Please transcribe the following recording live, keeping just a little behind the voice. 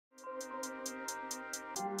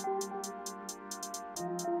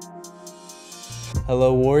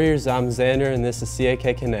Hello Warriors, I'm Xander and this is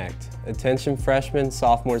CAK Connect. Attention freshmen,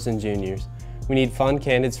 sophomores, and juniors. We need fun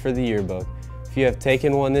candidates for the yearbook. If you have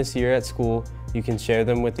taken one this year at school, you can share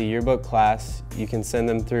them with the yearbook class. You can send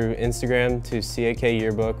them through Instagram to CAK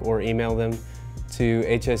Yearbook or email them to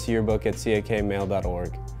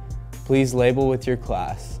hsyearbook@cakmail.org. Please label with your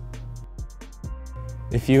class.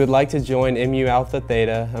 If you would like to join MU Alpha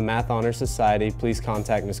Theta, a math honor society, please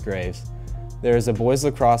contact Ms. Graves. There is a boys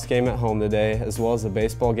lacrosse game at home today, as well as a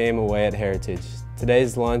baseball game away at Heritage.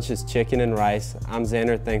 Today's lunch is chicken and rice. I'm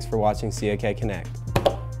Xander, thanks for watching CAK Connect.